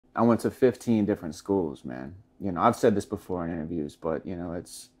I went to 15 different schools, man. You know, I've said this before in interviews, but you know,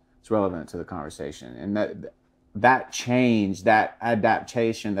 it's relevant to the conversation. And that change, that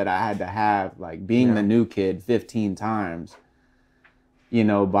adaptation that I had to have, like being the new kid 15 times, you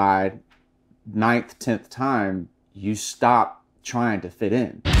know, by 9th, 10th time, you stop trying to fit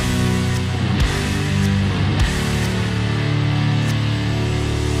in.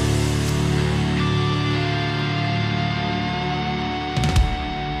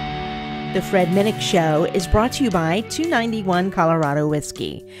 The Fred Minnick Show is brought to you by 291 Colorado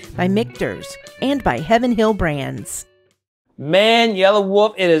Whiskey, by Michter's, and by Heaven Hill Brands. Man,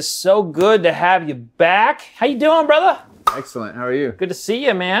 Yelawolf, it is so good to have you back. How you doing, brother? Excellent. How are you? Good to see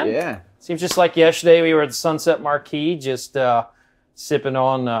you, man. Yeah. Seems just like yesterday we were at the Sunset Marquee, just sipping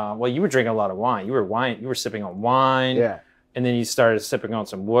on. Well, you were drinking a lot of wine. You were sipping on wine. Yeah. And then you started sipping on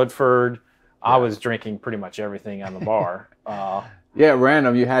some Woodford. I was drinking pretty much everything on the bar. Yeah,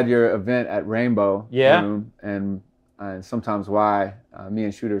 random. You had your event at Rainbow Room, and sometimes me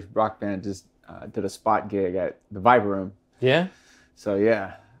and Shooter's rock band just did a spot gig at the Viper Room. Yeah. So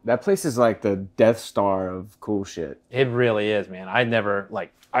yeah, that place is like the Death Star of cool shit. It really is, man. I've never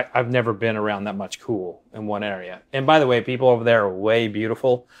been around that much cool in one area. And by the way, people over there are way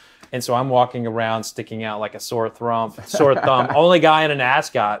beautiful. And so I'm walking around sticking out like a sore thumb. Only guy in an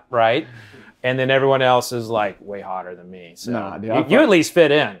ascot, right? And then everyone else is like way hotter than me. So nah, dude, you at least fit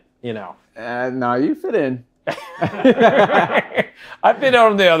in, you know. No, you fit in. I've been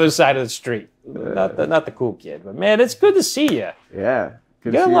on the other side of the street. Not the cool kid. But man, it's good to see you. Yeah.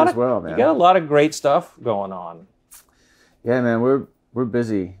 Good to see you as well, man. You got a lot of great stuff going on. Yeah, man, we're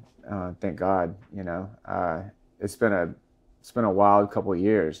busy, thank God, you know. It's been a wild couple of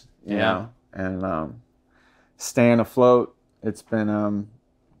years, you know. And staying afloat, it's been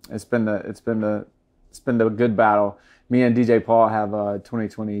the good battle. Me and DJ Paul have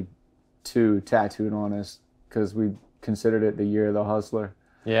 2022 tattooed on us because we considered it the year of the hustler.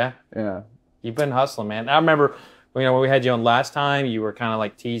 Yeah. Yeah. You've been hustling, man. I remember, you know, when we had you on last time, you were kind of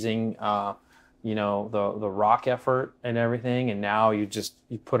like teasing, you know, the rock effort and everything, and now you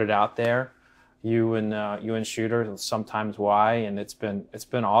put it out there. You and Shooter, sometimes why, and it's been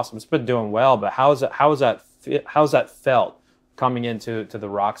awesome. It's been doing well. But how's that felt coming into the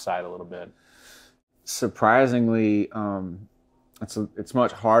rock side a little bit? Surprisingly, it's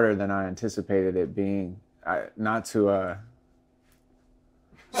much harder than I anticipated it being. Not to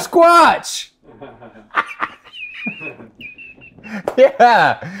Squatch.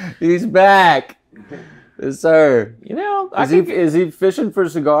 Yeah, he's back. Yes, sir. You know, is he fishing for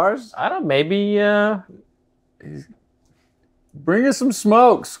cigars? I don't. Maybe. Bring us some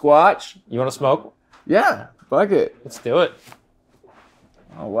smoke, Squatch. You want to smoke? Yeah, fuck it. Let's do it.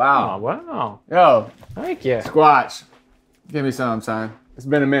 Oh wow. Oh wow. Yo. Thank you. Squatch. Give me some, son. It's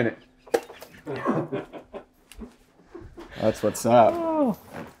been a minute. That's what's up. Oh,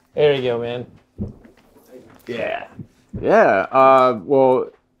 there you go, man. Yeah. Yeah. Well,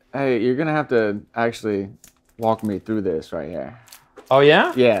 hey, you're gonna have to actually walk me through this right here. Oh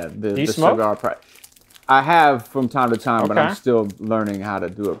yeah? Yeah. Do you smoke? Cigar I have from time to time, but I'm still learning how to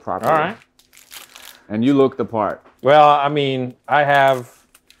do it properly. All right. And you look the part. Well, I mean, I have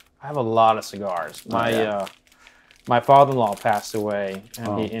a lot of cigars. My father-in-law passed away,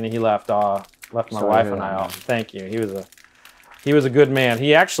 and he left my wife and I off. Thank you. He was a good man.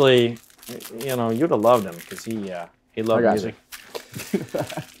 He actually, you know, you'd have loved him because he loved music.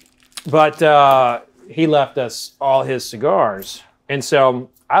 But he left us all his cigars, and so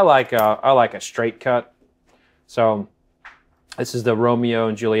I like a straight cut. So this is the Romeo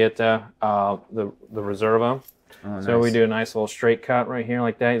and Julieta, the Reserva. Oh, nice. So we do a nice little straight cut right here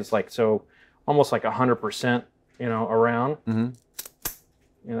like that. It's like almost like 100%, you know, around. Mm-hmm.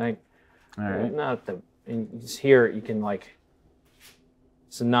 You know, like, all right. And just here you can like.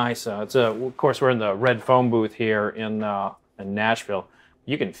 It's a nice. Of course, we're in the red foam booth here in Nashville.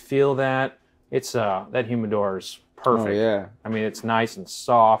 You can feel that. It's that humidor is perfect. Oh yeah. I mean, it's nice and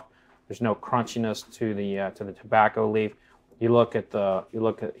soft. There's no crunchiness to the tobacco leaf. You look at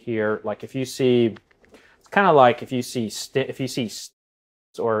here, like if you see. Kind of like if you see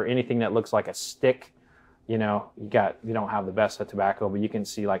or anything that looks like a stick, you know, you don't have the best of tobacco, but you can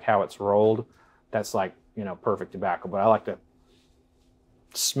see like how it's rolled. That's like, you know, perfect tobacco. But I like to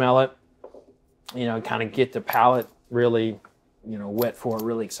smell it, you know, kind of get the palate really, you know, wet for it,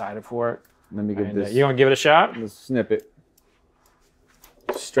 really excited for it. Let me get this. You want to give it a shot? Let's snip it.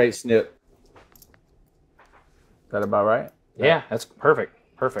 Straight snip. Is that about right? Yeah, that's perfect.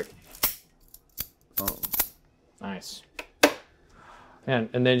 Perfect. Oh. Nice. And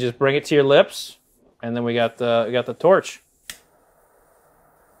then just bring it to your lips, and then we got the torch.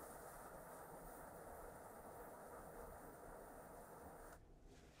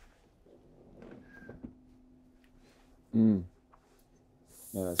 Mm.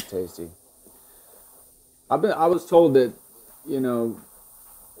 Yeah, that's tasty. I was told that, you know,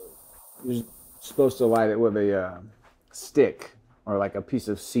 you're supposed to light it with a stick or like a piece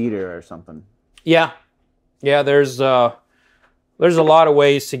of cedar or something. Yeah, yeah. There's a lot of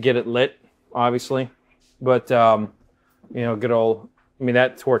ways to get it lit, obviously, but you know, good old. I mean,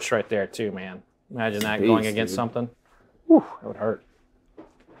 that torch right there too, man. Imagine that going against something. Whew, that would hurt.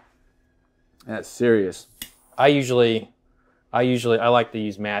 That's serious. I like to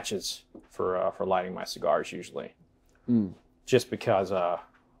use matches for lighting my cigars usually, just because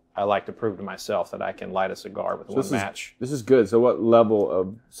I like to prove to myself that I can light a cigar with one match. This is good. So what level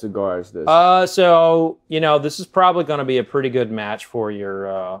of cigar is this? So you know, this is probably going to be a pretty good match for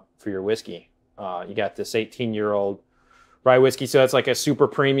your whiskey. You got this 18-year-old rye whiskey, so it's like a super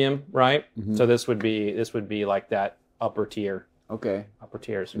premium, right? Mm-hmm. So this would be like that upper tier. Okay. Upper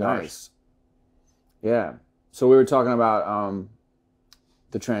tier cigars. Nice. Yeah. So we were talking about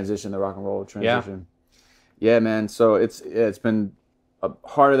the transition, the rock and roll transition. Yeah, man. So it's been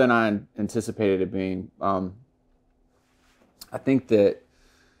harder than I anticipated it being. I think that,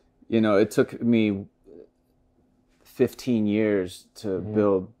 you know, it took me 15 years to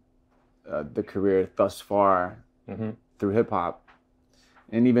build the career thus far through hip hop.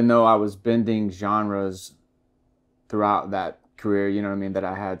 And even though I was bending genres throughout that career, you know what I mean, that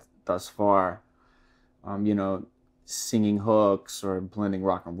I had thus far, you know, singing hooks or blending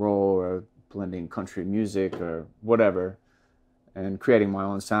rock and roll or blending country music or whatever and creating my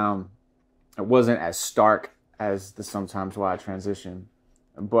own sound. It wasn't as stark as the Sometimes Why I Transition.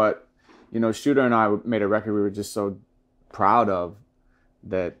 But, you know, Shooter and I made a record we were just so proud of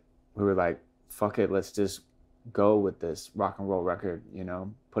that we were like, fuck it, let's just go with this rock and roll record, you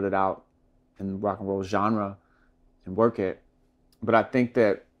know, put it out in rock and roll genre and work it. But I think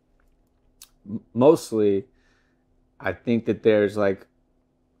that mostly, I think that there's like,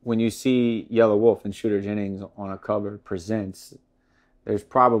 when you see Yelawolf and Shooter Jennings on a cover presents, there's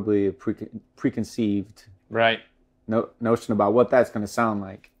probably a preconceived notion about what that's going to sound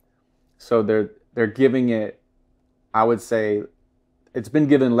like. So they're giving it, I would say, it's been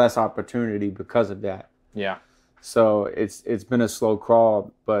given less opportunity because of that. Yeah. So it's been a slow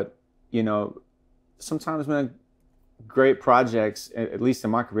crawl, but you know, sometimes, man, great projects, at least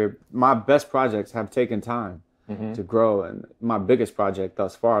in my career, my best projects have taken time to grow. And my biggest project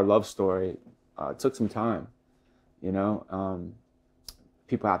thus far, Love Story, took some time, you know.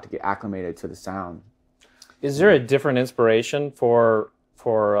 People have to get acclimated to the sound. Is there a different inspiration for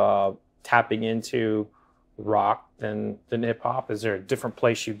tapping into rock than hip hop? Is there a different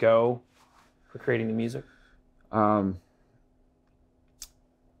place you go for creating the music?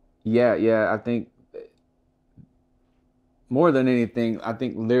 Yeah. I think more than anything, I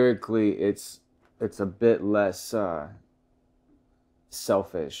think lyrically it's a bit less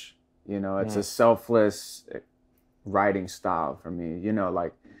selfish. You know, it's a selfless writing style for me. You know,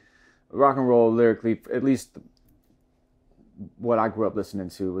 like rock and roll lyrically, at least what I grew up listening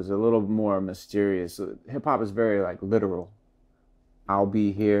to, was a little more mysterious. Hip hop is very like literal. I'll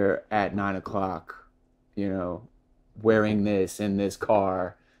be here at 9 o'clock, you know, wearing this in this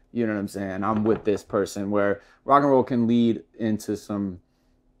car. You know what I'm saying? I'm with this person. Where rock and roll can lead into some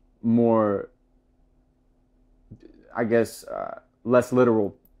more, I guess, less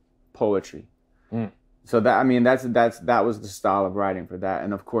literal poetry. So that, I mean, that was the style of writing for that.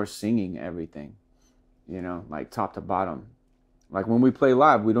 And of course, singing everything, you know, like top to bottom. Like when we play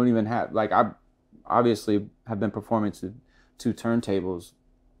live, we don't even have, like, I obviously have been performing to 2 turntables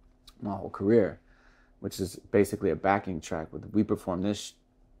my whole career, which is basically a backing track. We perform this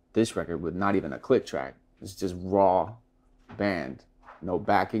record with not even a click track. It's just raw band, no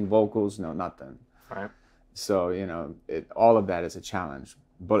backing vocals, no nothing. Right. So, you know, all of that is a challenge,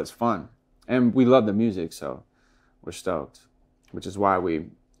 but it's fun. And we love the music, so we're stoked, which is why we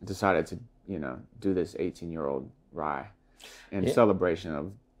decided to, you know, do this 18-year-old rye in celebration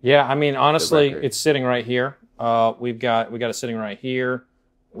of. Yeah, I mean, honestly, it's sitting right here. We got it sitting right here.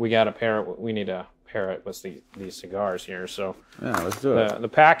 We got to pair it. We need to pair it with these cigars here. So yeah, let's do it. The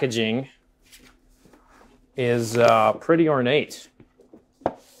packaging is pretty ornate.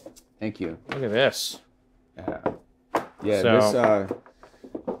 Thank you. Look at this. Yeah. So,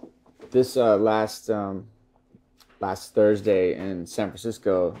 this last Thursday in San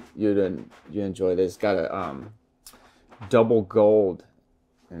Francisco, you enjoy this. Got a double gold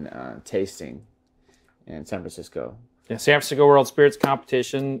in tasting in San Francisco. Yeah, San Francisco World Spirits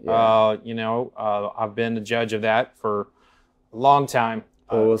Competition. Yeah. You know, I've been a judge of that for a long time.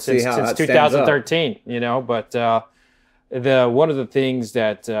 Well, we'll see how since 2013. You know, but one of the things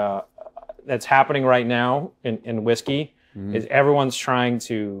that that's happening right now in whiskey is everyone's trying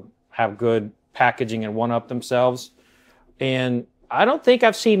to have good packaging and one up themselves. And I don't think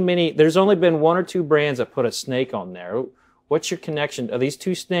I've seen many. There's only been 1 or 2 brands that put a snake on there. What's your connection? Are these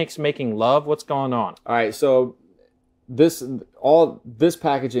 2 snakes making love? What's going on? All right, so this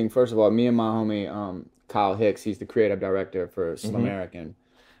packaging, first of all, me and my homie Kyle Hicks, he's the creative director for Slumerica,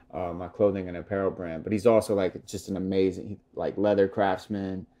 my clothing and apparel brand. But he's also like just an amazing like leather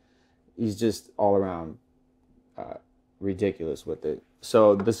craftsman. He's just all around ridiculous with it.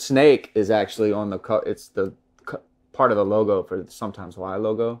 So the snake is actually on the it's the part of the logo for the Sometimes Why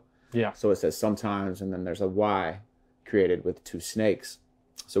logo. Yeah. So it says sometimes, and then there's a Y created with 2 snakes.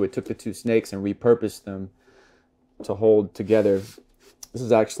 So we took the 2 snakes and repurposed them to hold together. This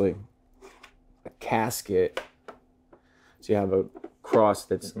is actually a casket. So you have a cross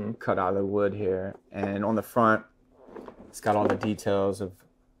that's cut out of the wood here, and on the front, it's got all the details of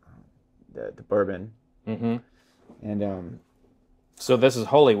the bourbon. And so this is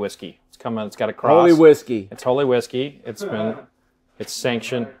holy whiskey. It's coming. It's got a cross. Holy whiskey. It's holy whiskey. It's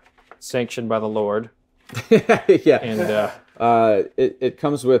sanctioned by the Lord. Yeah. And it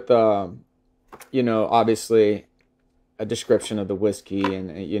comes with you know, obviously a description of the whiskey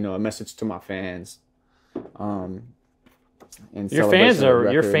and you know, a message to my fans. And your fans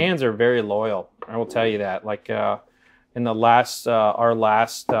are very loyal. I will tell you that. Like in the last our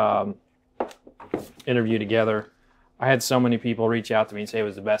last interview together, I had so many people reach out to me and say it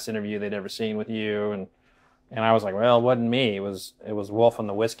was the best interview they'd ever seen with you, and I was like, well, it wasn't me. It was Wolf and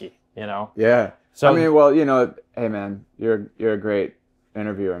the whiskey, you know. Yeah. So I mean, well, you know, hey man, you're a great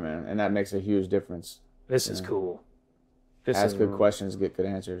interviewer, man, and that makes a huge difference. This is cool. Ask good questions, get good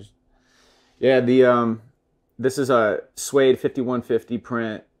answers. Yeah, this is a suede 5150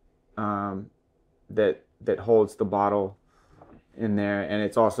 print that holds the bottle in there, and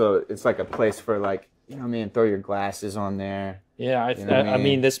it's like a place for, like, you know what I mean, throw your glasses on there. Yeah, I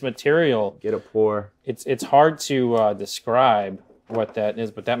mean this material, get a pour. It's hard to describe what that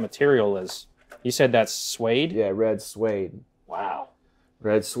is, but that material is. You said that's suede? Yeah, red suede. Wow.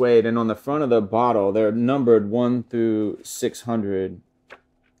 Red suede, and on the front of the bottle, they're numbered 1 through 600.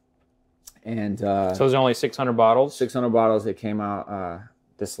 And so there's only 600 bottles? 600 bottles that came out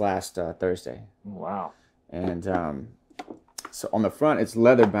this last Thursday. Wow. And so on the front, it's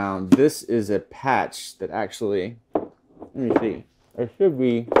leather bound. This is a patch that actually, let me see. There should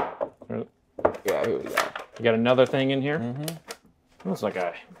be, yeah, here we go. You got another thing in here? It's like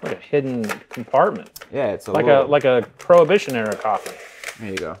a hidden compartment. Yeah, it's like a Prohibition era coffin. There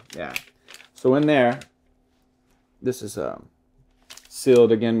you go. Yeah. So in there, this is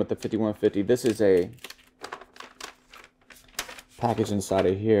sealed again with the 5150. This is a package inside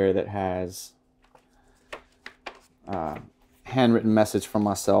of here that has handwritten message from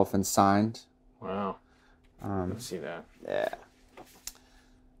myself and signed. Wow. Let's see that. Yeah.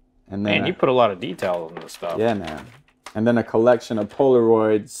 And then man, you put a lot of detail in this stuff. Yeah, man. And then a collection of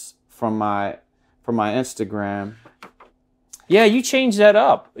Polaroids from my Instagram. Yeah, you changed that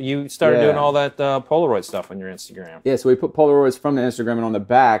up. You started doing all that Polaroid stuff on your Instagram. Yeah, so we put Polaroids from the Instagram, and on the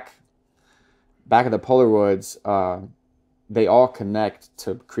back of the Polaroids, they all connect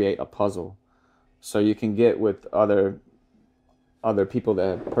to create a puzzle. So you can get with other people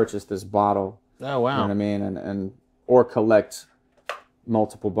that have purchased this bottle. Oh, wow. You know what I mean? And or collect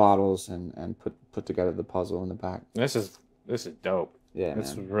multiple bottles and put together the puzzle in the back. This is dope. Yeah,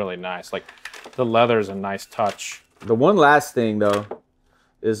 this is really nice. Like the leather's a nice touch. The one last thing though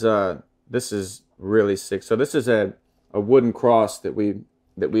is this is really sick. So this is a wooden cross that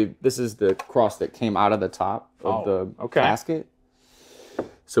this is the cross that came out of the top of the casket.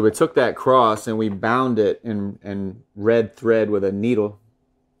 So we took that cross and we bound it in red thread with a needle,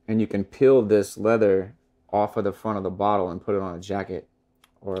 and you can peel this leather off of the front of the bottle and put it on a jacket,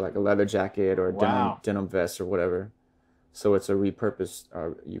 or like a leather jacket or a denim vest or whatever. So it's a repurpose.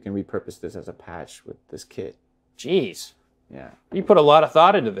 You can repurpose this as a patch with this kit. Jeez. Yeah. You put a lot of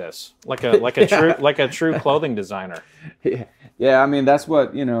thought into this, like a true clothing designer. Yeah. Yeah. I mean, that's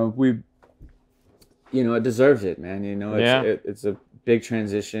what it deserves it, man. It's a big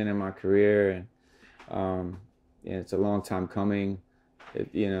transition in my career, and it's a long time coming.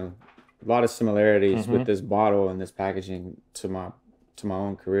 A lot of similarities with this bottle and this packaging to my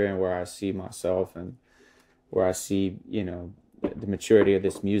own career and where I see myself and where I see the maturity of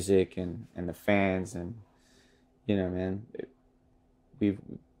this music and the fans, and man,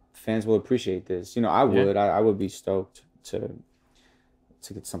 fans will appreciate this. I would be stoked to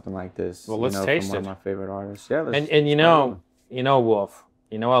get something like this. Well, let's taste from one it. of my favorite artists. Yeah, and Wolf,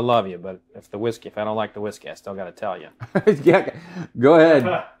 You know I love you, but if I don't like the whiskey, I still got to tell you. Yeah, go ahead.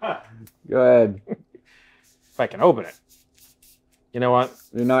 Go ahead. If I can open it. You know what?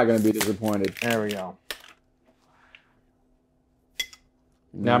 You're not going to be disappointed. There we go.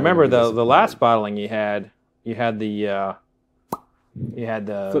 Now remember the last bottling you had the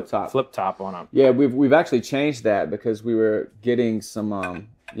flip top on them. Yeah, we've actually changed that because we were getting some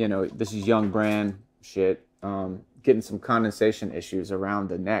this is young brand shit, getting some condensation issues around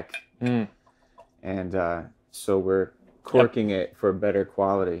the neck. And so we're corking it for better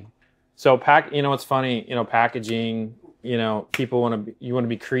quality. So it's funny, packaging, people want to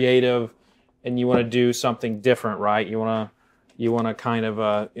be creative and you want to do something different, right? You want to kind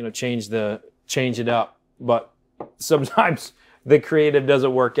of change it up, but sometimes the creative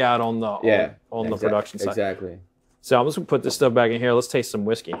doesn't work out on the production side. Exactly. So I'm just gonna put this stuff back in here. Let's taste some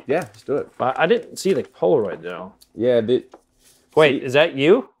whiskey. Yeah, let's do it. But I didn't see the Polaroid though. Yeah. Wait, is that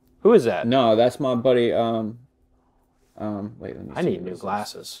you? Who is that? No, that's my buddy. Wait, let me. I need new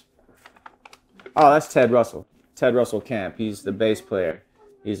glasses. Oh, that's Ted Russell. Ted Russell Camp. He's the bass player.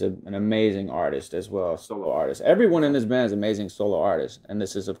 He's an amazing artist as well, solo artist. Everyone in this band is amazing solo artists, and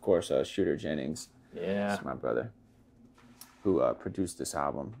this is of course Shooter Jennings. Yeah, that's my brother, who produced this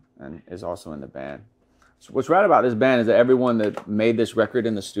album and is also in the band. So what's right about this band is that everyone that made this record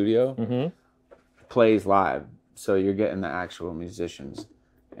in the studio plays live, so you're getting the actual musicians,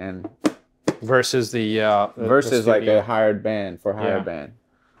 and versus the like a hired band band.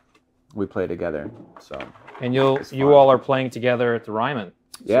 We play together, so. And you all are playing together at the Ryman.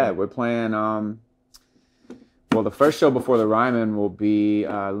 Yeah, we're playing. Well, the first show before the Ryman will be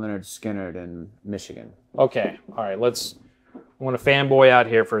Leonard Skynard in Michigan. Okay, all right. I want to fanboy out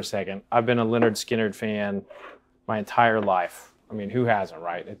here for a second. I've been a Lynyrd Skynyrd fan my entire life. I mean, who hasn't,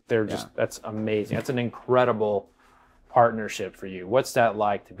 right? That's amazing. That's an incredible partnership for you. What's that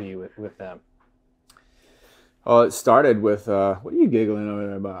like to be with them? Oh, it started with, what are you giggling over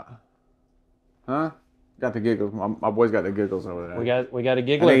there about? Huh? Got the giggles. My boy's got the giggles over there. We got a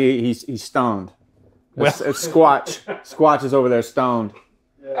giggler. He's stoned. It's Squatch. Squatch is over there stoned.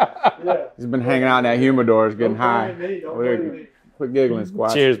 Yeah. He's been hanging out in that humidor, is getting high. Quit giggling,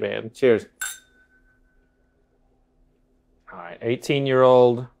 Squatch. Cheers, man. Cheers. All right,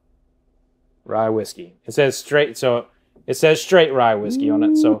 18-year-old rye whiskey. It says straight rye whiskey on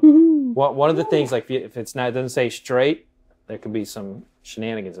it. So one of the things, like if it doesn't say straight, there could be some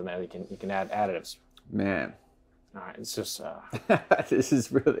shenanigans in there. You can add additives. Man. All right, it's just this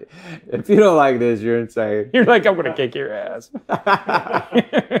is really, if you don't like this, you're insane. You're like, I'm gonna kick your ass.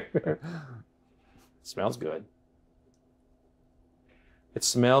 Smells good. It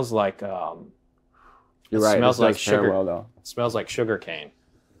smells like you're right. Smells like sugar. Well, though. It smells like sugar cane.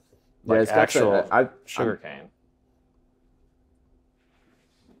 Like it's actual sugar cane.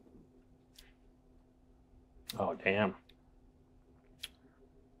 Oh damn.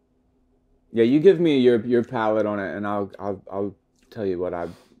 Yeah, you give me your palate on it, and I'll tell you what I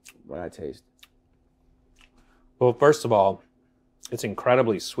taste. Well, first of all, it's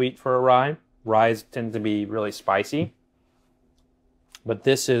incredibly sweet for a rye. Ryes tend to be really spicy, but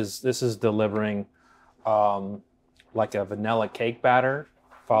this is delivering like a vanilla cake batter,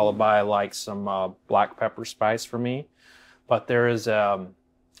 followed by like some black pepper spice for me. But there's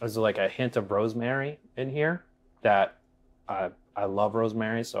like a hint of rosemary in here that I love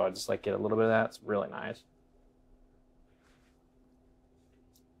rosemary, so I just like get a little bit of that. It's really nice.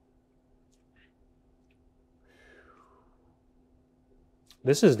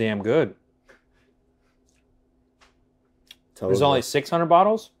 This is damn good. There's only 600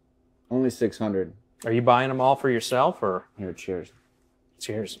 bottles? Only 600. Are you buying them all for yourself or? Here, cheers.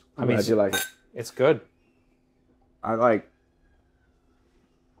 Cheers. I mean, you like it. It's good. I like.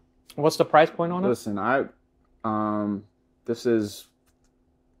 What's the price point on it? Listen, this is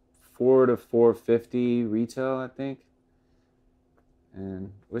 $400 to $450 retail, I think,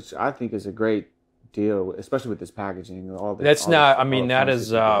 and which I think is a great deal, especially with this packaging. I mean, that is,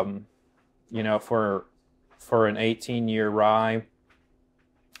 for an 18-year rye,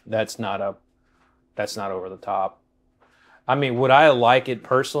 that's not over the top. I mean, would I like it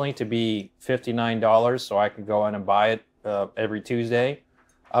personally to be $59 so I could go in and buy it every Tuesday?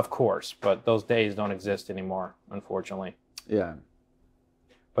 Of course, but those days don't exist anymore, unfortunately. Yeah.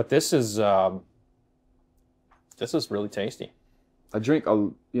 But this is really tasty. I drink,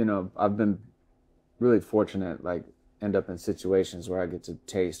 I've been really fortunate, like, end up in situations where I get to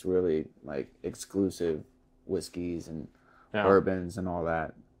taste really, like, exclusive whiskeys and bourbons and all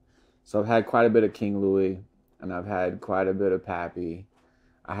that. So I've had quite a bit of King Louis, and I've had quite a bit of Pappy.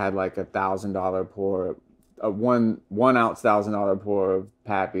 I had like $1,000 pour a one ounce $1,000 pour of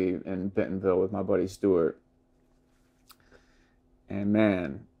Pappy in Bentonville with my buddy Stuart. And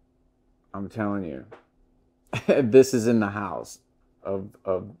man, I'm telling you, this is in the house of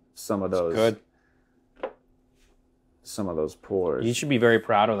some of those. Good. Some of those pours. You should be very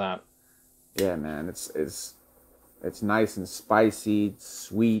proud of that. Yeah, man, it's nice and spicy,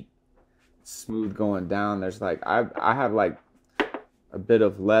 sweet, smooth going down. There's like I have like a bit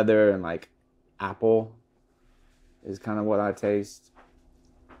of leather and like apple is kind of what I taste.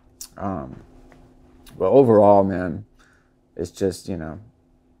 But overall, man, it's just, you know,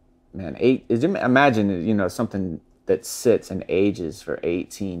 man, imagine, you know, something that sits and ages for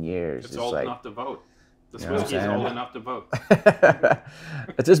 18 years. It's old like, enough to vote. This You know what whiskey is I'm old saying? enough to vote.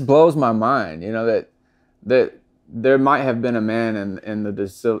 It just blows my mind, you know, that there might have been a man in the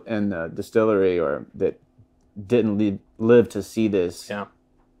distillery or that didn't live to see this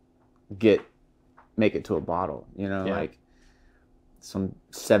make it to a bottle, you know, like some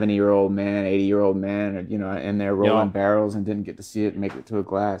 70-year-old man, 80-year-old man, or, you know, in there rolling barrels and didn't get to see it make it to a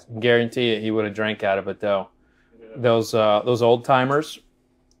glass. Guarantee it, he would have drank out of it though. Those old timers,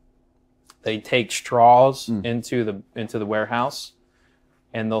 they take straws into the warehouse,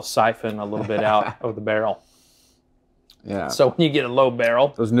 and they'll siphon a little bit out of the barrel. Yeah. So when you get a low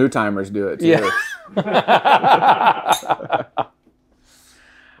barrel, those new timers do it too. Yeah.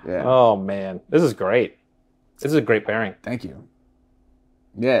 Yeah. Oh man, this is great. This is a great pairing. Thank you.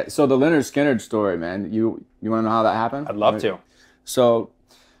 Yeah. So the Lynyrd Skynyrd story, man. You want to know how that happened? I'd love to. So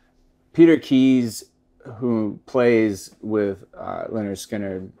Peter Keys, who plays with Lynyrd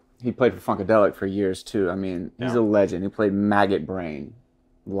Skynyrd, he played for Funkadelic for years too. I mean, he's a legend. He played Maggot Brain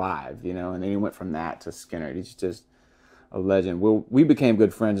live, you know, and then he went from that to Skynyrd. He's just a legend. We became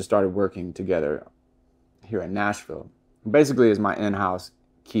good friends and started working together here in Nashville. Basically, is my in-house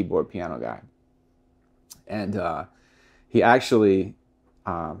keyboard piano guy, and he actually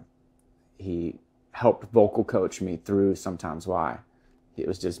he helped vocal coach me through Sometimes Why. It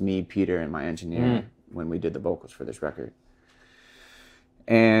was just me, Peter, and my engineer when we did the vocals for this record.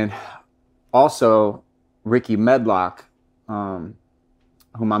 And also Ricky Medlock, whom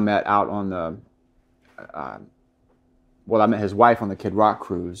I met out on the I met his wife on the Kid Rock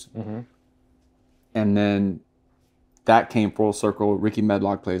cruise, and then that came full circle. Ricky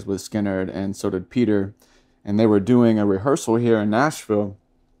Medlock plays with Skynyrd, and so did Peter, and they were doing a rehearsal here in Nashville,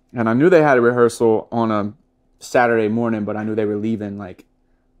 and I knew they had a rehearsal on a Saturday morning, but I knew they were leaving like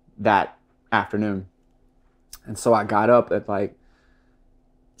that afternoon, and so I got up at like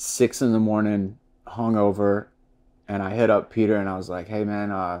 6 in the morning, hungover, and I hit up Peter and I was like, "Hey man,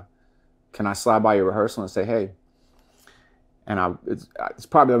 can I slide by your rehearsal and say hey?" And it's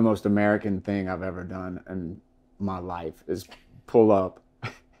probably the most American thing I've ever done in my life, is pull up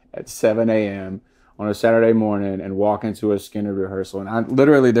at 7 a.m. on a Saturday morning and walk into a Skynyrd rehearsal. And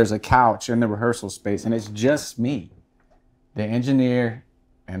literally there's a couch in the rehearsal space and it's just me, the engineer,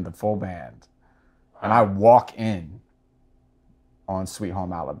 and the full band. And I walk in on Sweet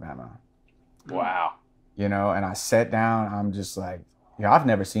Home Alabama. Wow. You know, and I sat down, I'm just like, I've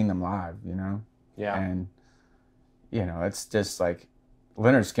never seen them live, you know? Yeah. And, you know, it's just like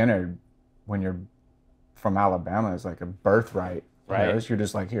Lynyrd Skynyrd, when you're from Alabama, is like a birthright. Right. You know, you're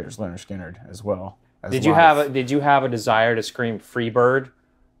just like, here's Lynyrd Skynyrd as well. As Did you have a desire to scream "Freebird"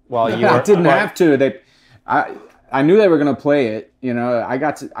 while you were? I didn't have to. I knew they were gonna play it. You know,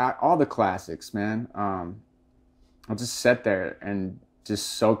 all the classics, man. I just sat there and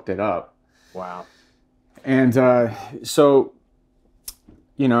just soaked it up. Wow. And so,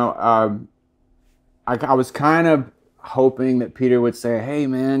 you know, I was kind of hoping that Peter would say, "Hey,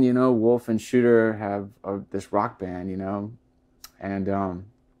 man, you know, Wolf and Shooter have this rock band, you know," and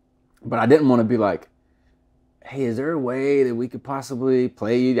but I didn't want to be like, "Hey, is there a way that we could possibly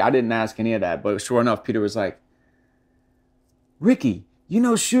play you?" I didn't ask any of that, but sure enough, Peter was like, "Ricky, you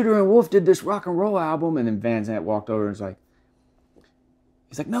know, Shooter and Wolf did this rock and roll album," and then Van Zant walked over and was like,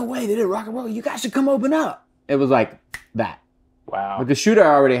 he's like, "No way, they did rock and roll. You guys should come open up." It was like that. Wow. Because Shooter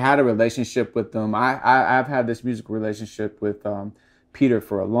already had a relationship with them. I've had this musical relationship with Peter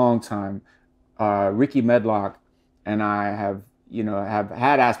for a long time. Ricky Medlock and I have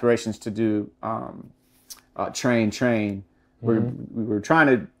had aspirations to do Train. We were trying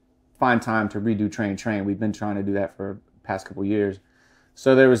to find time to redo Train. We've been trying to do that for the past couple years.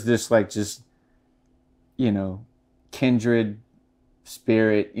 So there was this like just, you know, kindred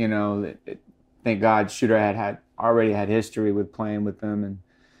spirit, you know, thank God Shooter already had history with playing with them, and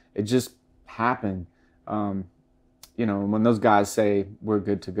it just happened. You know, when those guys say we're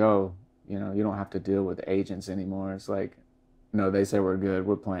good to go, you know, you don't have to deal with agents anymore. It's like, no, they say we're good.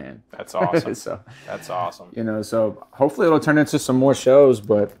 We're playing. That's awesome. So that's awesome. You know, so hopefully it'll turn into some more shows,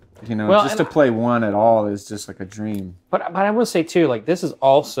 but you know, just to play one at all is just like a dream. But I will say too, like this is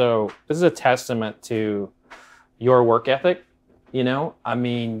a testament to your work ethic. You know, I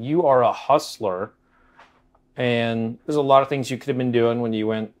mean, you are a hustler, and there's a lot of things you could have been doing when you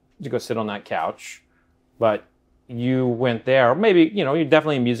went to go sit on that couch, but you went there. Maybe, you know, you're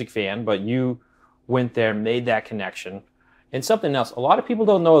definitely a music fan, but you went there, made that connection. And something else, a lot of people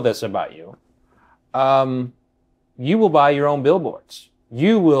don't know this about you. You will buy your own billboards.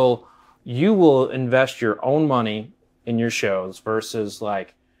 You will invest your own money in your shows versus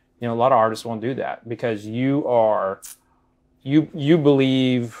like, you know, a lot of artists won't do that because you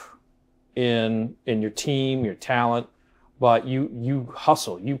believe in your team, your talent, but you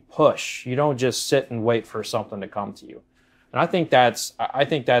hustle, you push. You don't just sit and wait for something to come to you. And I think that's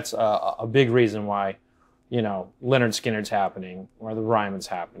a big reason why, you know, Lynyrd Skynyrd's happening, why the Ryman's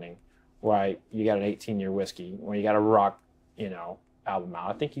happening, why you got an 18-year whiskey, why you got a rock, you know, album out.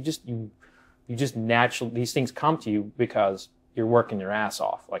 I think you just naturally, these things come to you because you're working your ass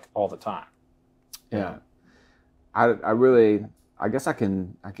off like all the time. Yeah. I guess I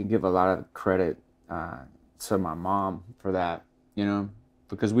can give a lot of credit to my mom for that, you know,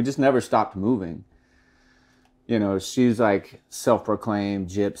 because we just never stopped moving. You know, she's like self-proclaimed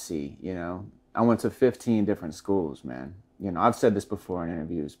gypsy, you know. I went to 15 different schools, man. You know, I've said this before in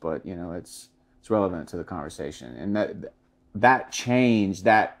interviews, but you know, it's relevant to the conversation. And that change,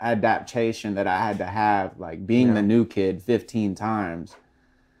 that adaptation that I had to have, like being the new kid 15 times,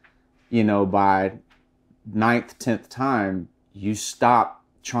 you know, by 9th, 10th time, you stop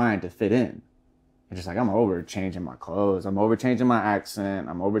trying to fit in. You're just like, I'm over changing my clothes. I'm over changing my accent.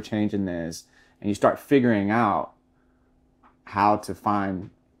 I'm over changing this. And you start figuring out how to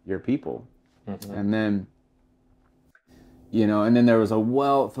find your people. Mm-hmm. And then, you know, and then there was a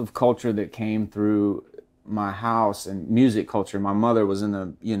wealth of culture that came through my house and music culture. My mother was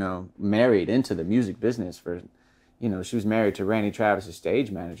married into the music business for, you know, she was married to Randy Travis's stage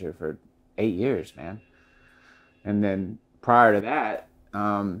manager for 8 years, man. And then prior to that,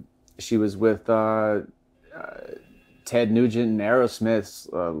 she was with Ted Nugent and Aerosmith's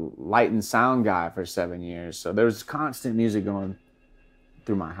light and sound guy for 7 years. So there was constant music going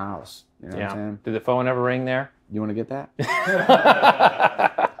through my house. You know what I'm saying? Did the phone ever ring there? You want to get that?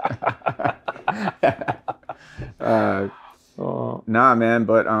 Nah, man,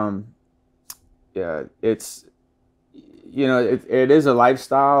 but yeah, it's, you know, it is a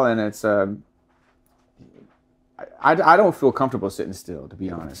lifestyle, and it's I don't feel comfortable sitting still, to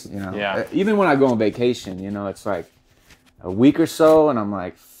be honest. You know, even when I go on vacation, you know, it's like a week or so, and I'm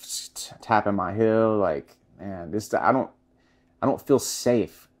like tapping my heel, like, man, I don't feel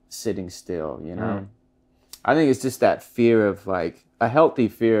safe sitting still. You know, I think it's just that fear of, like, a healthy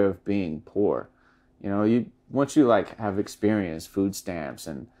fear of being poor. You know, once you like have experienced food stamps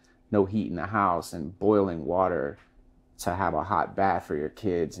and no heat in the house and boiling water to have a hot bath for your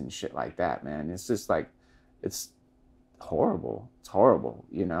kids and shit like that, man, it's just like, it's horrible. It's horrible,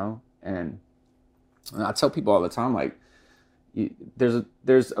 you know? And I tell people all the time, like,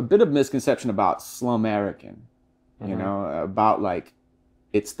 there's a bit of misconception about Slumerican, you know, about like,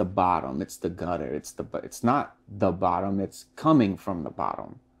 it's the bottom, it's the gutter, it's not the bottom, it's coming from the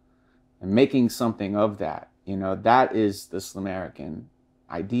bottom and making something of that. You know, that is the Slumerican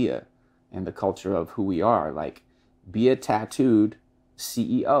idea and the culture of who we are. Like, be a tattooed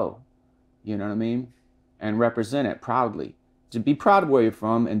CEO, you know what I mean? And represent it proudly. To be proud of where you're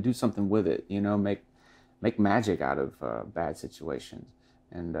from and do something with it, you know, make magic out of bad situations.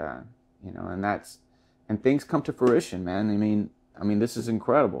 And, you know, and things come to fruition, man. I mean, this is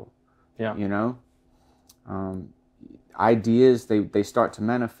incredible. Yeah. You know, ideas, they start to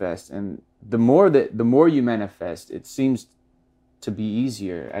manifest, and the more you manifest, it seems to be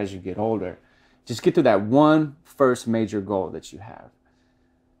easier as you get older. Just get to that one first major goal that you have,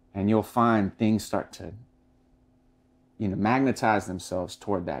 and you'll find things start to, you know, magnetize themselves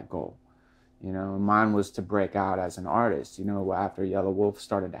toward that goal. You know, mine was to break out as an artist. You know, after Yelawolf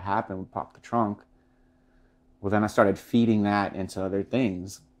started to happen with Pop the Trunk, well, then I started feeding that into other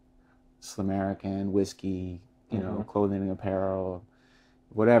things, Slumerica, whiskey, you know, clothing and apparel,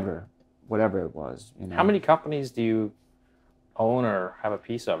 whatever it was. You know. How many companies do you own or have a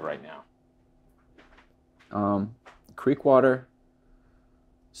piece of right now? Creekwater,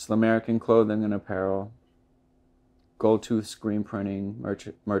 Slumerica clothing and apparel, Gold Tooth screen printing,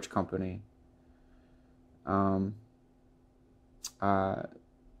 merch company,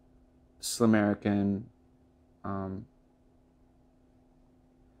 Slumerica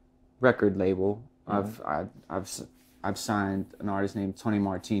record label. I've I've signed an artist named Tony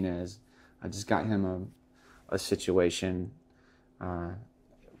Martinez. I just got him a situation.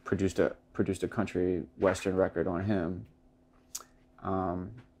 Produced a country western record on him. I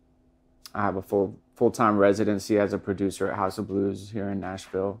have a full-time residency as a producer at House of Blues here in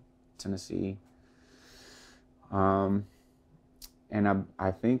Nashville, Tennessee. And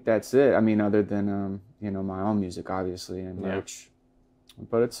I think that's it. I mean, other than you know, my own music, obviously, and merch.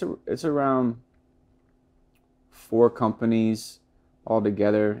 But it's around 4 companies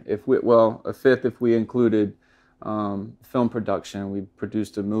altogether. A fifth if we included film production. We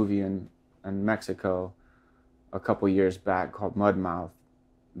produced a movie in Mexico a couple years back called Mudmouth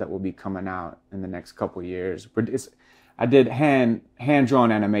that will be coming out in the next couple years. I did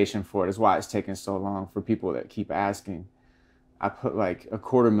hand-drawn animation for it. Is why it's taking so long for people that keep asking. I put like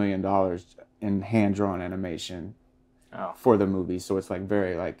 $250,000 in hand-drawn animation for the movie, so it's like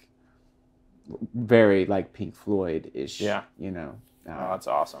very like Pink Floyd-ish. Yeah, you know. That's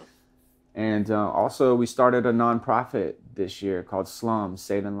awesome. And also, we started a non-profit this year called SLUM,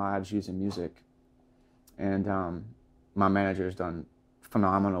 Saving Lives Using Music. And my manager's done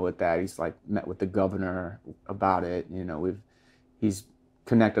phenomenal with that. He's like met with the governor about it. You know, he's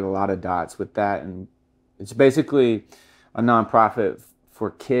connected a lot of dots with that, and it's basically a nonprofit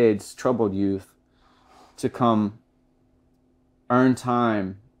for kids, troubled youth, to come earn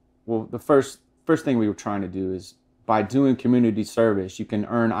time. Well, the first thing we were trying to do is, by doing community service, you can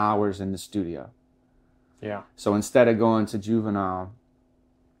earn hours in the studio. Yeah. So instead of going to juvenile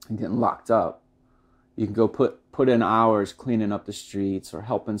and getting locked up, you can go put in hours cleaning up the streets, or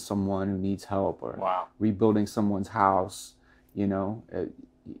helping someone who needs help, or rebuilding someone's house, you know, or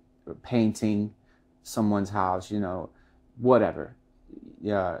painting someone's house, you know, whatever.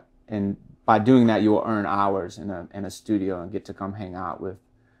 Yeah. And by doing that, you will earn hours in a studio and get to come hang out with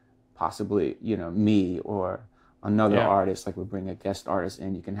possibly, you know, me or another artist. Like, we bring a guest artist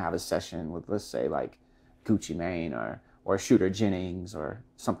in, you can have a session with, let's say, like Gucci Mane or Shooter Jennings or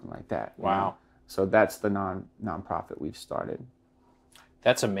something like that. Wow. You know? So that's the non-profit we've started.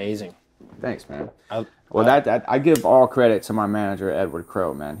 That's amazing. Thanks, man. That I give all credit to my manager, Edward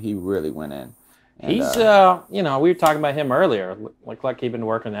Crow, man. He really went in. And, he's, you know, we were talking about him earlier. Looked like he'd been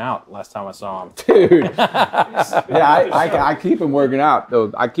working out last time I saw him. Dude. Yeah, I keep him working out,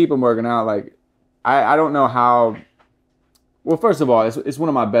 though. I keep him working out. Like, I don't know how. Well, first of all, it's one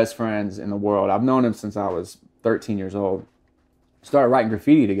of my best friends in the world. I've known him since I was 13 years old. Started writing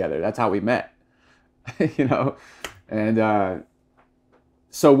graffiti together. That's how we met. You know, and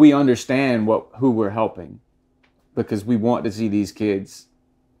so we understand who we're helping, because we want to see these kids,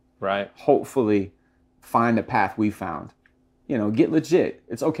 hopefully find the path we found. You know, get legit.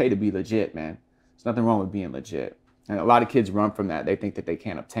 It's okay to be legit, man. There's nothing wrong with being legit. And a lot of kids run from that. They think that they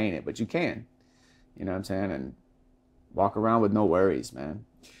can't obtain it, but you can. You know what I'm saying? And walk around with no worries, man.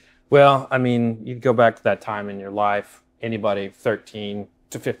 Well, I mean, you go back to that time in your life. Anybody 13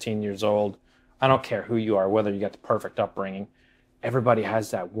 to 15 years old, I don't care who you are, whether you got the perfect upbringing, everybody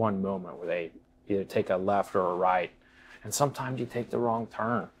has that one moment where they either take a left or a right, and sometimes you take the wrong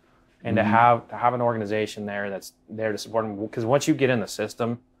turn. And to have an organization there that's there to support them, because once you get in the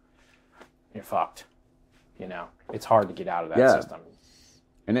system, you're fucked. You know, it's hard to get out of that system.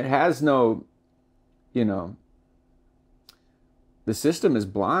 And it has no, you know, the system is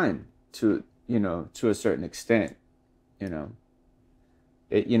blind to, you know, to a certain extent, you know.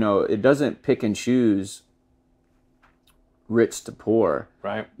 It doesn't pick and choose rich to poor,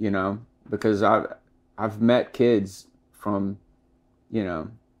 right? You know, because I've met kids from, you know,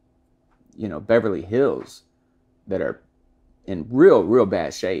 Beverly Hills that are in real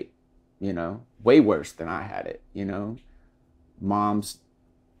bad shape, you know, way worse than I had it, you know. Mom's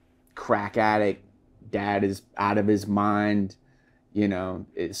crack addict, dad is out of his mind, you know.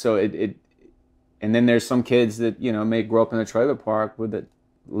 And then there's some kids that, you know, may grow up in a trailer park with a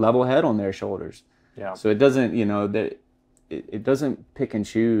level head on their shoulders. Yeah. So it doesn't, you know, it doesn't pick and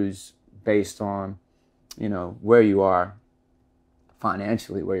choose based on, you know, where you are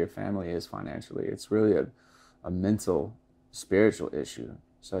financially, where your family is financially. It's really a mental, spiritual issue.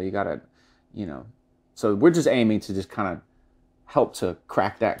 So you gotta, you know, so we're just aiming to just kind of help to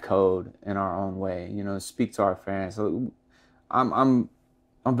crack that code in our own way, you know, speak to our fans. So I'm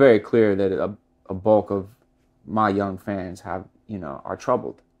very clear that a bulk of my young fans have, you know, are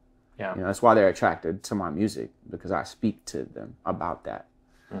troubled. Yeah. You know, that's why they're attracted to my music, because I speak to them about that.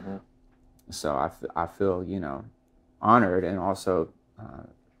 Mm-hmm. So I feel, you know, honored and also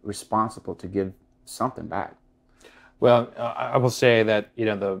responsible to give something back. Well, I will say that, you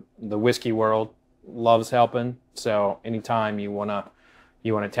know, the whiskey world loves helping. So anytime you wanna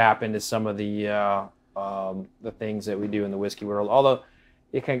tap into some of the the things that we do in the whiskey world. Although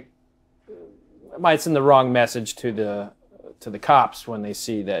it might send the wrong message to the cops when they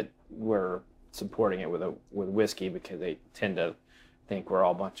see that we're supporting it with whiskey, because they tend to think we're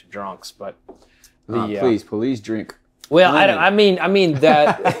all a bunch of drunks. But please, police drink. Well, I mean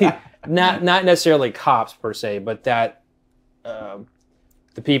that not necessarily cops per se, but that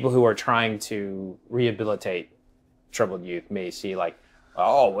the people who are trying to rehabilitate troubled youth may see like,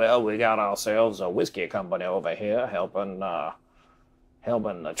 oh well, we got ourselves a whiskey company over here helping the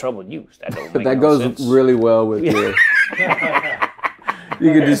troubled youth. That don't make that no goes sense. really well with you.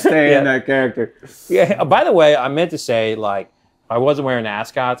 You could just stay in that character. Yeah. By the way, I meant to say, like, if I wasn't wearing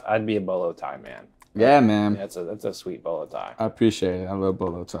ascots, I'd be a bolo tie man. Yeah, man. That's a sweet bolo tie. I appreciate it. I love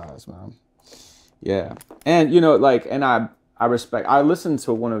bolo ties, man. Yeah, and you know, like, and I respect. I listened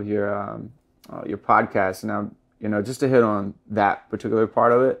to one of your podcasts, and you know, just to hit on that particular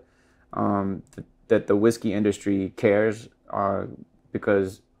part of it, that the whiskey industry cares,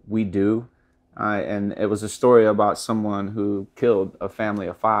 because we do. And it was a story about someone who killed a family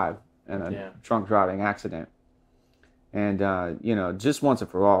of 5 in a drunk driving accident. And, you know, just once and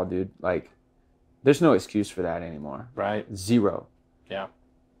for all, dude, like, there's no excuse for that anymore. Right. 0. Yeah.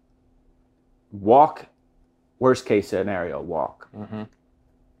 Walk, worst case scenario, walk. Mm-hmm.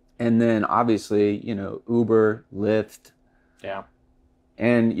 And then obviously, you know, Uber, Lyft. Yeah.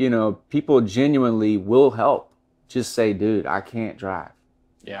 And, you know, people genuinely will help. Just say, dude, I can't drive.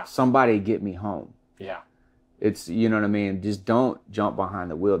 Yeah. Somebody get me home. Yeah. It's, you know what I mean? Just don't jump behind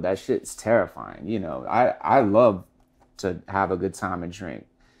the wheel. That shit's terrifying. You know, I love to have a good time and drink,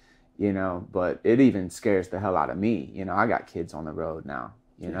 you know, but it even scares the hell out of me. You know, I got kids on the road now,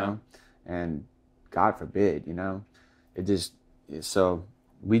 you know, and God forbid, you know, it just, so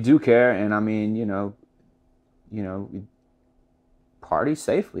we do care. And I mean, you know, we party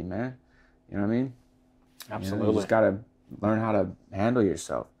safely, man. You know what I mean? Absolutely. You just got to learn how to handle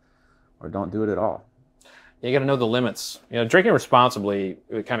yourself, or don't do it at all. You got to know the limits. You know, drinking responsibly,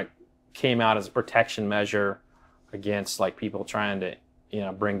 it kind of came out as a protection measure against like people trying to, you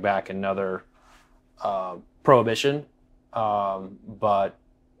know, bring back another prohibition. But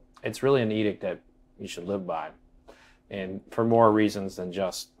it's really an edict that you should live by, and for more reasons than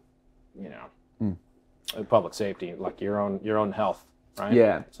just, you know, public safety, like your own health, right?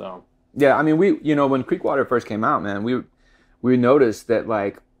 Yeah. So. Yeah, I mean, you know, when Creekwater first came out, man, we noticed that,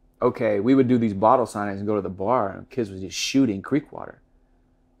 like, okay, we would do these bottle signings and go to the bar, and kids was just shooting Creekwater,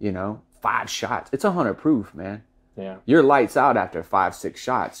 you know, 5 shots. It's 100 proof, man. Yeah. You're lights out after 5, 6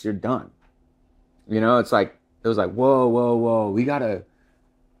 shots. You're done. You know, it was like, whoa. We gotta,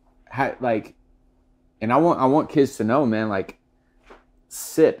 like, and I want kids to know, man, like,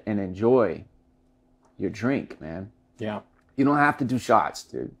 sip and enjoy your drink, man. Yeah. You don't have to do shots,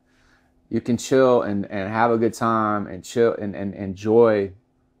 dude. You can chill and have a good time and chill and enjoy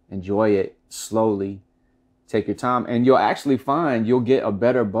it slowly. Take your time, and you'll actually find you'll get a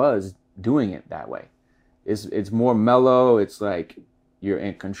better buzz doing it that way. It's more mellow. It's like you're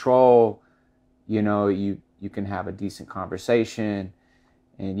in control. You know, you can have a decent conversation,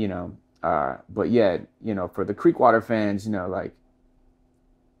 and you know, but yeah, you know, for the Creekwater fans, you know, like,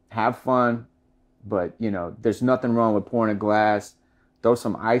 have fun, but you know, there's nothing wrong with pouring a glass. Throw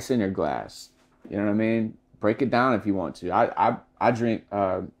some ice in your glass. You know what I mean? Break it down if you want to. I drink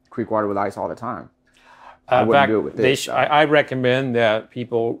Creekwater with ice all the time. I wouldn't do it with this. I recommend that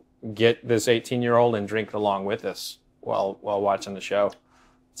people get this 18-year-old and drink it along with us while watching the show.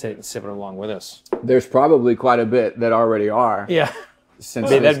 Sip it along with us. There's probably quite a bit that already are. Yeah.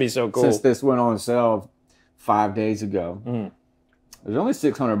 That'd be so cool. Since this went on sale 5 days ago. Mm. There's only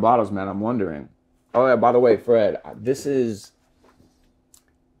 600 bottles, man. I'm wondering. Oh yeah, by the way, Fred, this is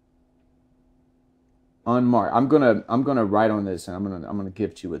unmarked. I'm gonna write on this, and I'm gonna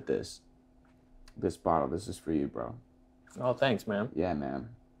gift you with this bottle. This is for you, bro. Oh, thanks, man. Yeah, man.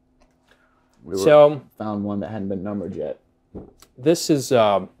 Found one that hadn't been numbered yet. This is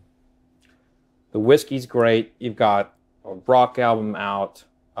the whiskey's great. You've got a rock album out.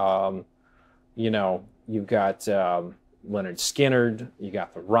 You know, you've got Leonard Skynyrd. You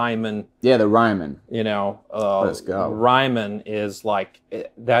got the Ryman. Yeah, the Ryman. You know, let's go. Ryman is like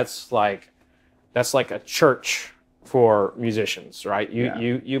that's like a church for musicians, right?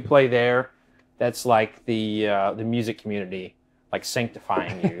 You play there. That's like the music community, like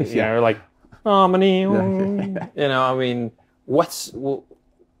sanctifying you. You know, like harmony. You know, I mean, what's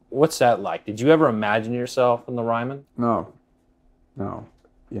that like? Did you ever imagine yourself in the Ryman? No.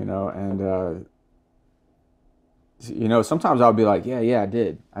 You know, and you know, sometimes I'll be like, yeah, I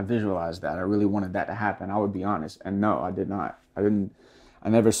did. I visualized that. I really wanted that to happen. I would be honest, and no, I did not. I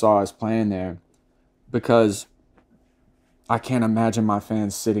never saw us playing there. because I can't imagine my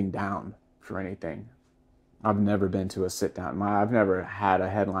fans sitting down for anything. I've never been to a sit down. I've never had a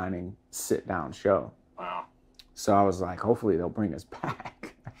headlining sit down show. Wow. So I was like, hopefully they'll bring us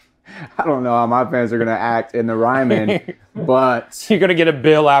back. I don't know how my fans are gonna act in the Ryman, but you're gonna get a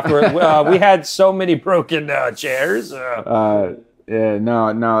bill afterward. We had so many broken chairs. Yeah,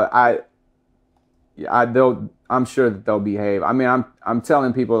 no, I'm sure that they'll behave. I mean, I'm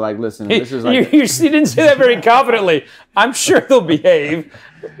telling people like, listen, this is like you didn't say that very confidently. I'm sure they'll behave.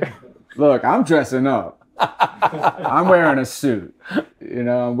 Look, I'm dressing up. I'm wearing a suit. You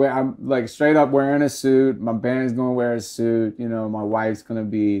know, I'm like straight up wearing a suit. My band's gonna wear a suit. You know, my wife's gonna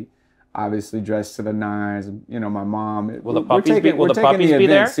be obviously dressed to the nines. You know, my mom. Will the puppies be? Will the puppies be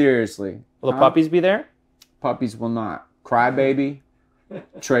there? Seriously. Will the puppies be there? Puppies will not. Crybaby,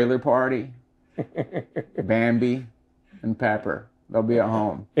 trailer party, Bambi, and Pepper. They'll be at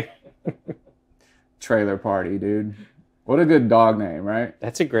home. Trailer party, dude. What a good dog name, right?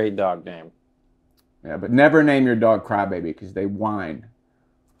 That's a great dog name. Yeah, but never name your dog Crybaby because they whine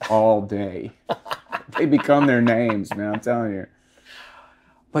all day. They become their names, man. I'm telling you.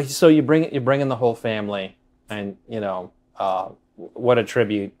 But so you bring in the whole family, and you know what a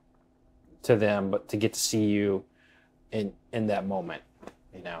tribute to them, but to get to see you in that moment,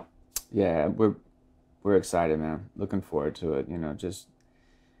 you know. Yeah, we're excited, man. Looking forward to it. You know, just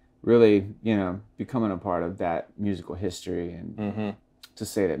really, you know, becoming a part of that musical history, and to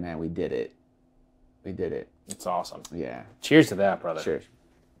say that, man, we did it. We did it. It's awesome. Yeah. Cheers to that, brother. Cheers.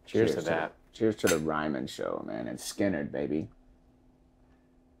 Cheers to that. Cheers to the Ryman show, man, and Skynyrd, baby.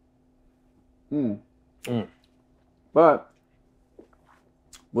 But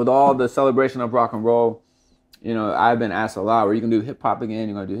with all the celebration of rock and roll, you know, I've been asked a lot, are you going to do hip hop again?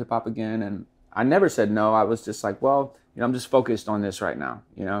 You're going to do hip hop again? And I never said no. I was just like, well, you know, I'm just focused on this right now,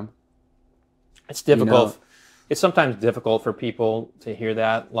 you know? It's difficult. You know? It's sometimes difficult for people to hear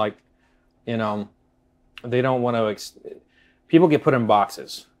that. Like, you know, they don't want to, people get put in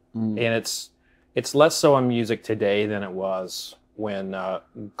boxes. And it's less so in music today than it was when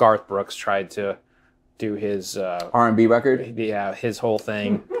Garth Brooks tried to do his R&B record. Yeah, his whole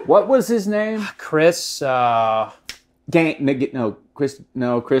thing. What was his name? Chris. Chris Gant.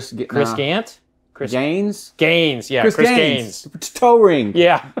 Chris Gaines. Gaines. Yeah, Chris Gaines. Toe ring.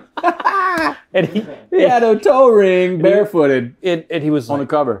 Yeah. And he had a toe ring, barefooted. And he was on like,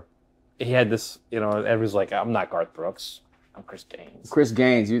 the cover. He had this, you know, everyone's like, I'm not Garth Brooks. I'm Chris Gaines. Chris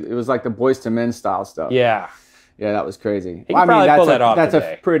Gaines. It was like the Boyz II Men style stuff. Yeah. Yeah, that was crazy. He could probably pull that off That's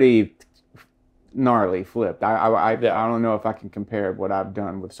today. A pretty gnarly flip. I don't know if I can compare what I've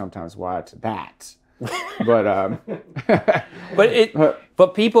done with Sometimes Why to that. But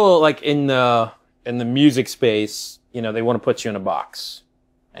but people like in the music space, you know, they want to put you in a box,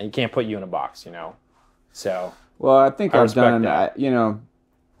 and you can't put you in a box, you know. So well, I think I've done that. You know,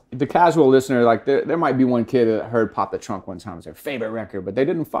 the casual listener, like there might be one kid that heard Pop the Trunk one time as their favorite record, but they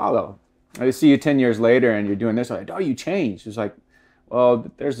didn't follow. They see you 10 years later and you're doing this, like, oh, you changed. It's like,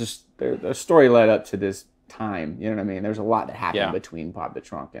 well, there's a story led up to this time. You know what I mean? There's a lot that happened between Pop the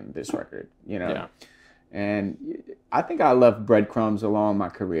Trunk and this record, you know? Yeah. And I think I left breadcrumbs along my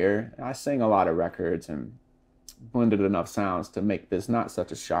career. I sang a lot of records and blended enough sounds to make this not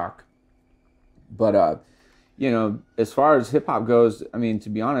such a shock. But, you know, as far as hip hop goes, I mean, to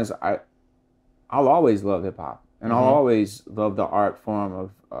be honest, I'll always love hip hop. And I'll always love the art form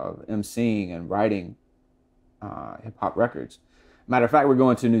of emceeing and writing hip hop records. Matter of fact, we're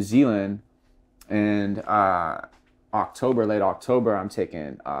going to New Zealand, and late October, I'm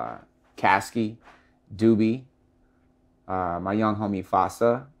taking Kasky, Doobie, my young homie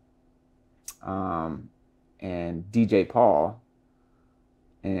Fasa, and DJ Paul,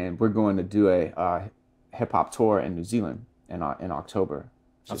 and we're going to do a hip hop tour in New Zealand in October.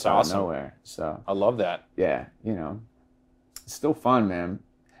 That's awesome. Out of nowhere. So I love that. Yeah, you know, it's still fun, man.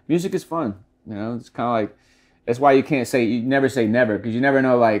 Music is fun. You know, it's kind of like, that's why you never say never, because you never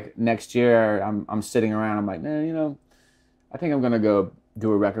know. Like next year, I'm sitting around. I'm like, man, you know, I think I'm gonna go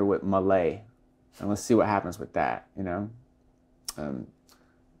do a record with Malay, and let's see what happens with that. You know,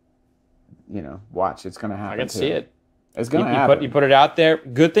 watch, it's gonna happen. I can see it. It's gonna happen. You put it out there.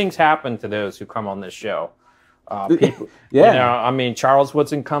 Good things happen to those who come on this show. People, yeah. You know, I mean, Charles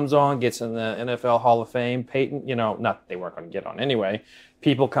Woodson comes on, gets in the NFL Hall of Fame. Peyton, you know, not that they weren't going to get on anyway.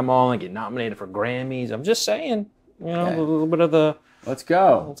 People come on and get nominated for Grammys. I'm just saying, you know, a little bit of the. Let's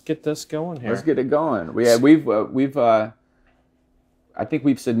go. Let's get this going here. Let's get it going. I think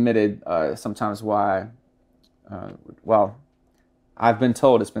we've submitted Sometimes Why. Well, I've been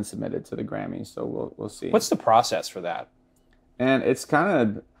told it's been submitted to the Grammys, so we'll see. What's the process for that? And it's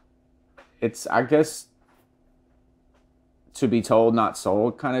kind of, it's, I guess, to be told, not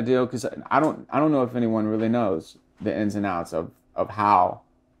sold kind of deal. Because I don't know if anyone really knows the ins and outs of how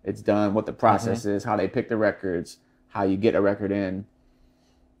it's done, what the process is, how they pick the records, how you get a record in.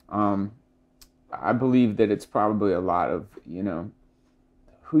 I believe that it's probably a lot of, you know,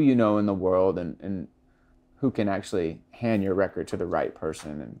 who you know in the world and who can actually hand your record to the right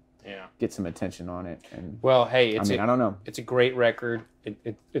person and get some attention on it. And well, hey, I don't know. It's a great record.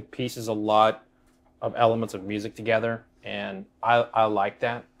 It pieces a lot of elements of music together, and I like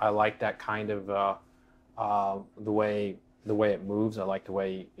that. I like that kind of the way it moves. I like the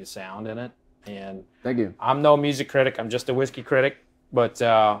way you sound in it. And thank you. I'm no music critic. I'm just a whiskey critic, but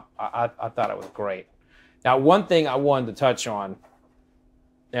I thought it was great. Now, one thing I wanted to touch on.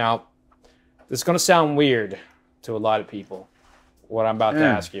 Now, this is going to sound weird to a lot of people, what I'm about to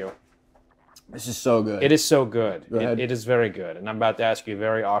ask you. This is so good. It is so good. Go ahead. It is very good. And I'm about to ask you a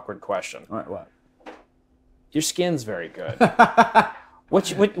very awkward question. All right, what? Your skin's very good.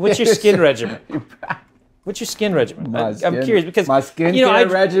 What's your skin regimen? What's your skin regimen? I'm curious because my skincare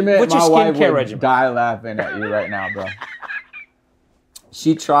regimen. What's your my wife skincare would regimen? Die laughing at you right now, bro.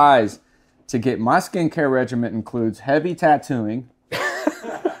 She tries to get my skincare regimen includes heavy tattooing,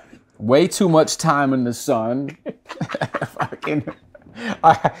 way too much time in the sun, fucking,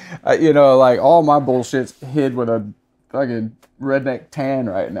 you know, like all my bullshit's hid with a fucking redneck tan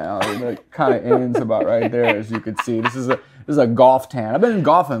right now. It kind of ends about right there, as you can see. This is a golf tan. I've been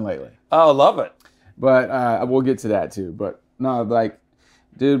golfing lately. Oh, I love it. But we'll get to that too. But no, like,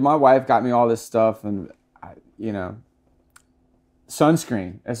 dude, my wife got me all this stuff, and you know,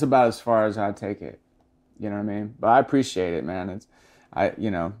 sunscreen. That's about as far as I take it. You know what I mean? But I appreciate it, man.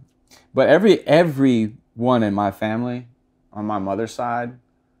 You know, but everyone in my family, on my mother's side,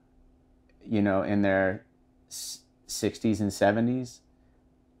 you know, in their 60s and 70s,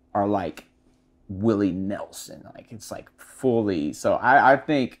 are like Willie Nelson. Like, it's like fully. So I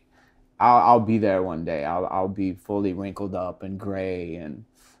think I'll be there one day. I'll be fully wrinkled up and gray, and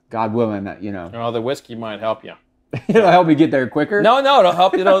God willing, you know. Oh, the whiskey might help you. It'll help me get there quicker. No, it'll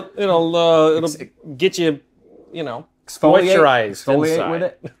help you. It'll get you, you know, moisturized inside. with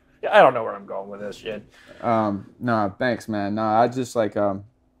it. I don't know where I'm going with this shit. No, thanks, man. No, I just like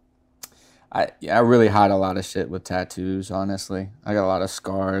I really hide a lot of shit with tattoos. Honestly, I got a lot of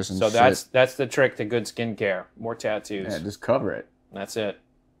scars and. So shit. that's the trick to good skincare. More tattoos. Yeah, just cover it. That's it.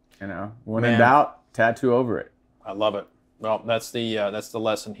 You know, when in doubt, tattoo over it. I love it. Well, that's the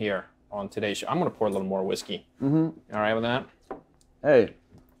lesson here on today's show. I'm gonna pour a little more whiskey. Mm-hmm. All right with that? Hey,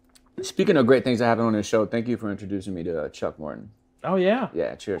 speaking of great things that happen on this show, thank you for introducing me to Chuck Morton. Oh yeah.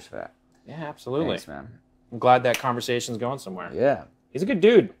 Yeah, cheers for that. Yeah, absolutely. Thanks, man. I'm glad that conversation's going somewhere. Yeah. He's a good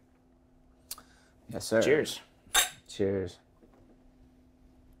dude. Yes, sir. Cheers. Cheers.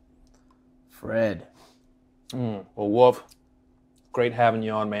 Fred. Well, Wolf, great having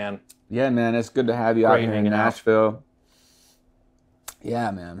you on, man. Yeah, man, it's good to have you out here in Nashville.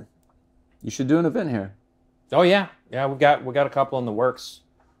 Yeah, man. You should do an event here. Oh yeah, we got a couple in the works.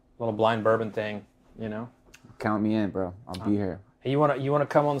 A little blind bourbon thing, you know. Count me in, bro. I'll be here. Hey, you wanna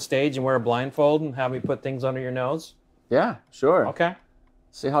come on stage and wear a blindfold and have me put things under your nose? Yeah, sure. Okay.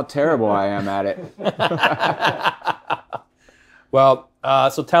 See how terrible I am at it. Well,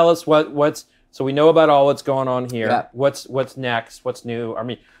 so tell us what's so we know about all what's going on here. Yeah. What's next? What's new? I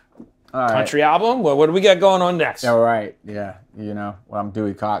mean, all right. Country album? What do we got going on next? Yeah, right. Yeah, you know, well, I'm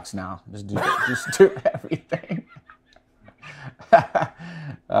Dewey Cox now. Just do everything.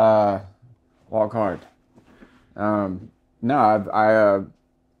 Walk hard. No,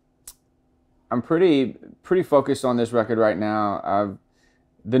 I'm pretty focused on this record right now.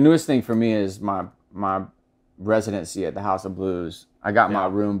 The newest thing for me is my residency at the House of Blues. I got my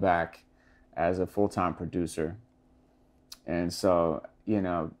room back as a full-time producer, and so you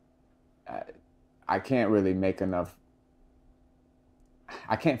know, I can't really make enough.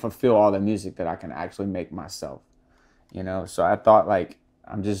 I can't fulfill all the music that I can actually make myself, you know. So I thought, like,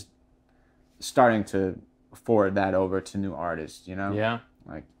 I'm just starting to forward that over to new artists, you know. Yeah.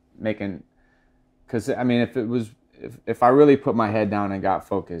 Like making, because I mean, if I really put my head down and got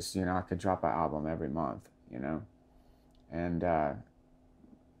focused, you know, I could drop an album every month, you know. And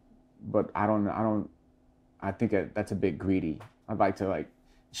but I think that's a bit greedy. I'd like to like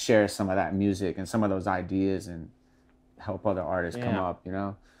share some of that music and some of those ideas and help other artists come up, you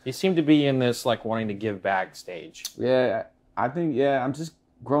know. You seem to be in this like wanting to give back stage. Yeah, I think I'm just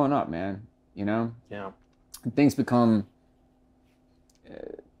growing up, man, you know. Yeah. And things become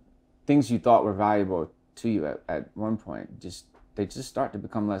things you thought were valuable to you at one point, they just start to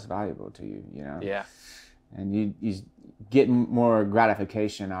become less valuable to you, you know. Yeah. And you get more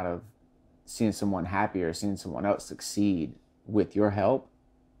gratification out of seeing someone happy or seeing someone else succeed with your help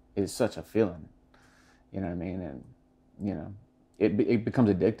is such a feeling. You know what I mean? And, you know, it becomes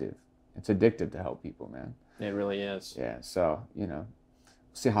addictive. It's addictive to help people, man. It really is. Yeah. So, you know,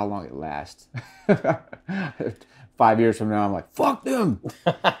 see how long it lasts. 5 years from now, I'm like, fuck them.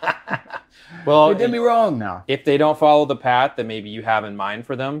 Well, they did me wrong now. If they don't follow the path that maybe you have in mind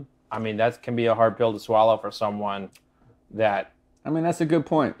for them, I mean, that can be a hard pill to swallow for someone that. I mean, that's a good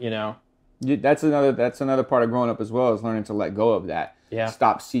point. You know, that's another part of growing up as well, is learning to let go of that. Yeah.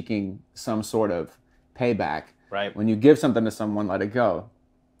 Stop seeking some sort of payback. Right. When you give something to someone, let it go.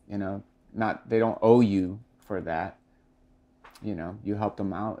 You know, they don't owe you for that. You know, you help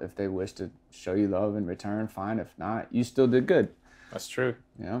them out. If they wish to show you love in return, fine. If not, you still did good. That's true.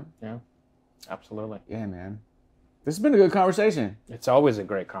 You know? Yeah. Absolutely. Yeah, man. This has been a good conversation. It's always a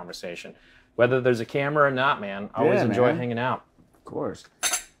great conversation. Whether there's a camera or not, man, I always enjoy hanging out. Of course.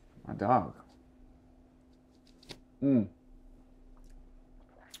 My dog.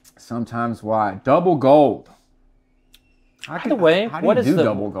 Sometimes why? Double gold. By the way, how do you do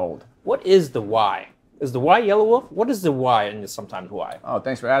double gold? What is the why? Is the why Yelawolf? What is the why and the sometimes why? Oh,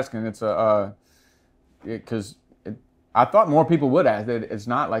 thanks for asking. It's because I thought more people would ask it. It's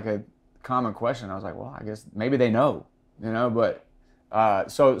not like a common question. I was like, well, I guess maybe they know, you know. But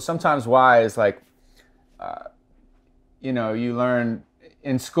so sometimes why is like, you know, you learn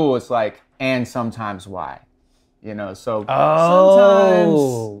in school. It's like and sometimes why, you know. So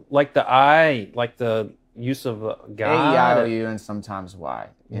sometimes like the I, like the use of God. A-E-I-O-U, and sometimes why,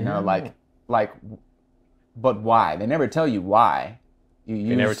 you know, like. But why? They never tell you why. They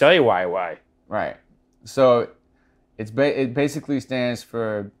never tell you why. Right. So it basically stands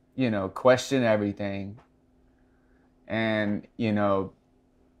for, you know, question everything. And, you know,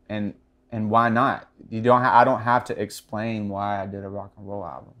 and why not? I don't have to explain why I did a rock and roll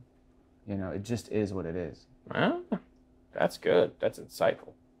album. You know, it just is what it is. Well, that's good. That's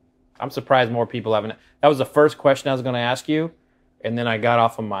insightful. I'm surprised more people haven't. That was the first question I was going to ask you, and then I got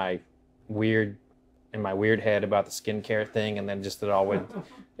off of my weird head about the skincare thing, and then just it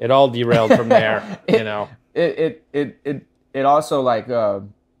all derailed from there. You know, it also like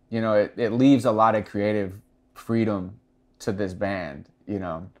you know, it leaves a lot of creative freedom to this band. You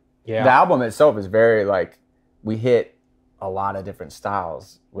know, yeah. The album itself is very like we hit a lot of different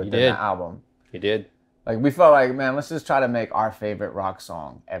styles within the album. You did. Like we felt like, man, let's just try to make our favorite rock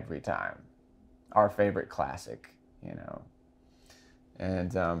song every time, our favorite classic. You know,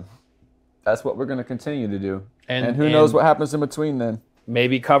 and that's what we're going to continue to do. And who knows what happens in between then.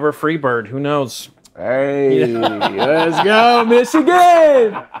 Maybe cover Freebird. Who knows? Hey, let's go,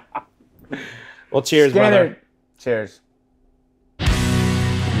 Michigan! Well, cheers, Skynyrd. brother. Cheers.